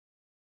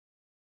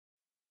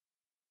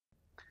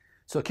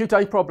So acute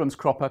eye problems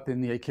crop up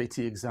in the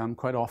AKT exam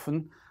quite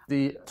often.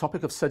 The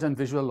topic of sudden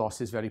visual loss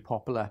is very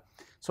popular.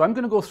 So I'm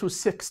going to go through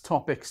 6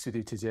 topics with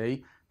you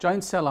today: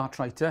 giant cell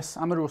arteritis,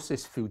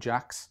 amaurosis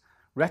fugax,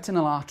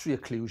 retinal artery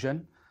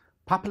occlusion,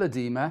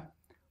 papilledema,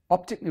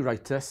 optic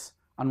neuritis,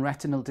 and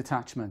retinal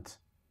detachment.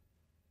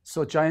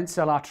 So giant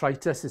cell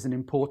arteritis is an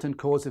important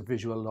cause of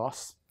visual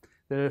loss.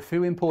 There are a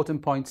few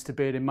important points to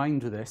bear in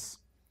mind with this.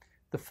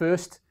 The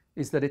first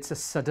is that it's a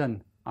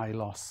sudden eye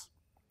loss.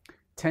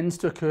 Tends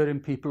to occur in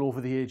people over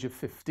the age of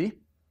 50.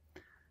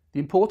 The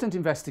important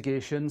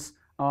investigations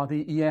are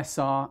the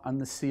ESR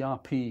and the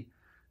CRP.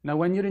 Now,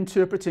 when you're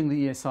interpreting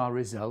the ESR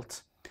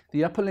result,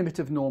 the upper limit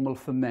of normal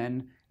for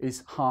men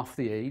is half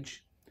the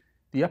age.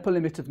 The upper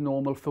limit of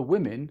normal for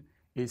women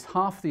is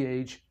half the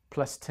age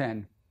plus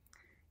 10.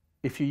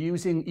 If you're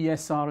using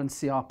ESR and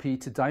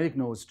CRP to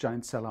diagnose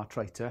giant cell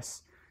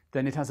arteritis,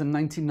 then it has a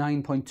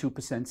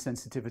 99.2%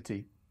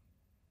 sensitivity.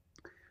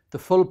 The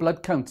full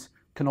blood count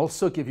can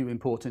also give you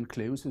important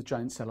clues with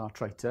giant cell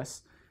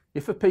arteritis.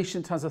 If a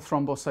patient has a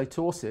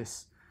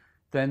thrombocytosis,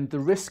 then the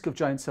risk of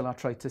giant cell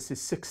arteritis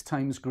is 6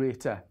 times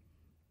greater.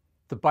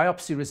 The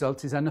biopsy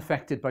result is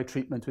unaffected by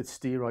treatment with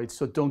steroids,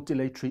 so don't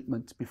delay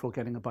treatment before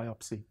getting a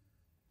biopsy.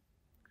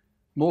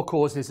 More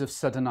causes of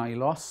sudden eye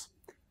loss.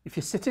 If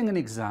you're sitting an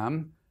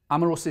exam,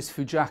 amaurosis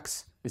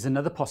fugax is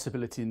another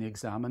possibility in the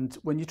exam, and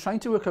when you're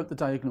trying to work out the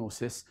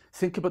diagnosis,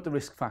 think about the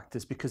risk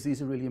factors because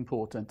these are really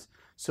important.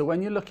 So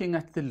when you're looking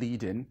at the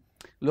lead-in,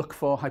 look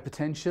for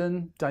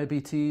hypertension,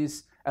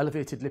 diabetes,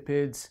 elevated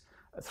lipids,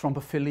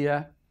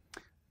 thrombophilia.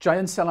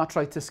 Giant cell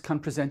arteritis can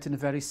present in a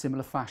very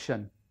similar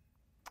fashion.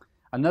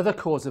 Another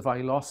cause of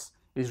eye loss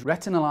is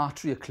retinal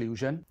artery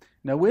occlusion.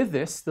 Now with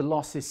this, the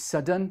loss is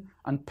sudden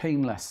and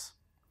painless,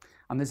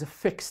 and there's a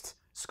fixed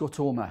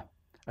scotoma.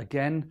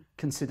 Again,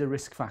 consider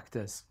risk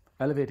factors: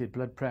 elevated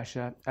blood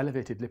pressure,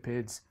 elevated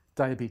lipids,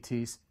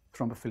 diabetes,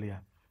 thrombophilia.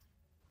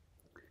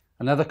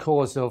 Another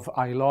cause of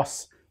eye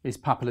loss is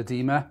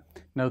papilledema.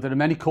 Now, there are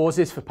many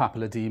causes for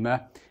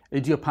papilledema.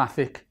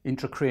 Idiopathic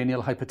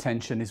intracranial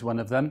hypertension is one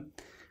of them.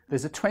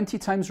 There's a 20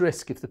 times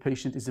risk if the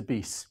patient is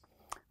obese,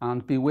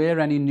 and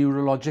beware any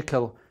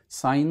neurological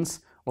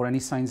signs or any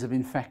signs of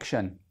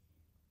infection.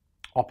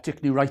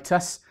 Optic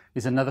neuritis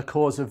is another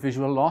cause of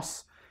visual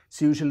loss.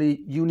 It's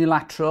usually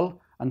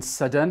unilateral and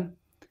sudden.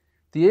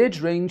 The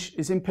age range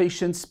is in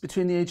patients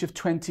between the age of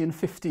 20 and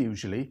 50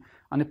 usually,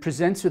 and it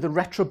presents with a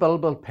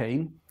retrobulbar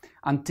pain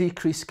and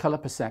decreased colour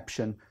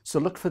perception. So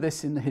look for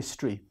this in the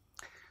history.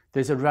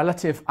 There's a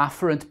relative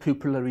afferent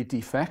pupillary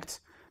defect.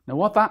 Now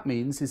what that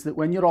means is that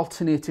when you're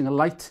alternating a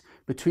light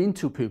between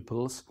 2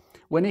 pupils,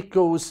 when it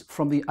goes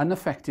from the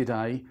unaffected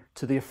eye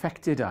to the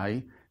affected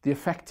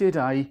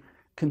eye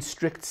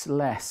constricts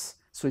less,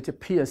 so it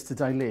appears to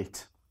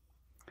dilate.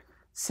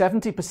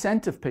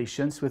 70% of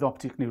patients with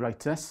optic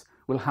neuritis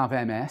will have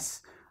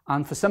MS,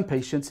 and for some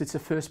patients it's a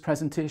first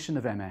presentation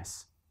of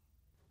MS.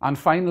 And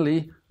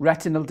finally,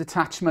 retinal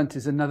detachment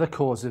is another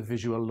cause of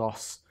visual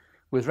loss.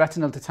 With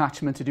retinal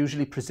detachment, it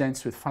usually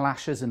presents with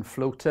flashes and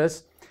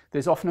floaters.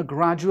 There's often a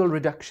gradual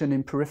reduction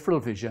in peripheral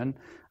vision,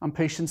 and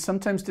patients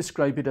sometimes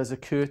describe it as a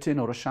curtain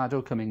or a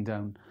shadow coming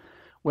down.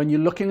 When you're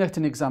looking at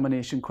an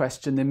examination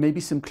question, there may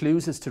be some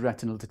clues as to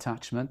retinal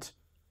detachment.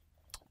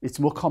 It's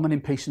more common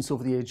in patients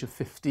over the age of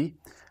 50.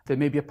 There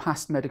may be a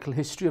past medical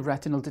history of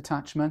retinal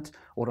detachment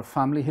or a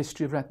family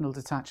history of retinal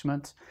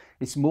detachment.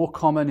 It's more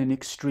common in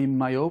extreme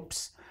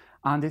myopes,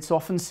 and it's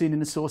often seen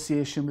in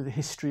association with a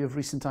history of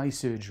recent eye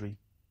surgery.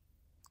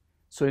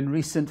 So in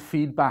recent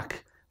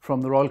feedback from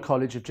the Royal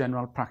College of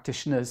General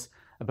Practitioners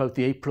about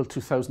the April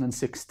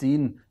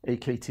 2016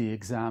 AKT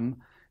exam,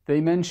 they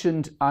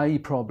mentioned eye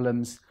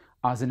problems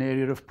as an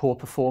area of poor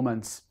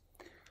performance.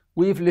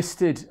 We've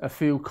listed a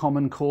few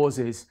common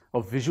causes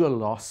of visual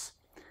loss,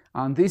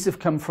 and these have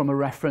come from a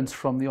reference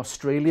from the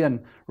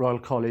Australian Royal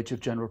College of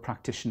General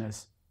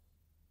Practitioners.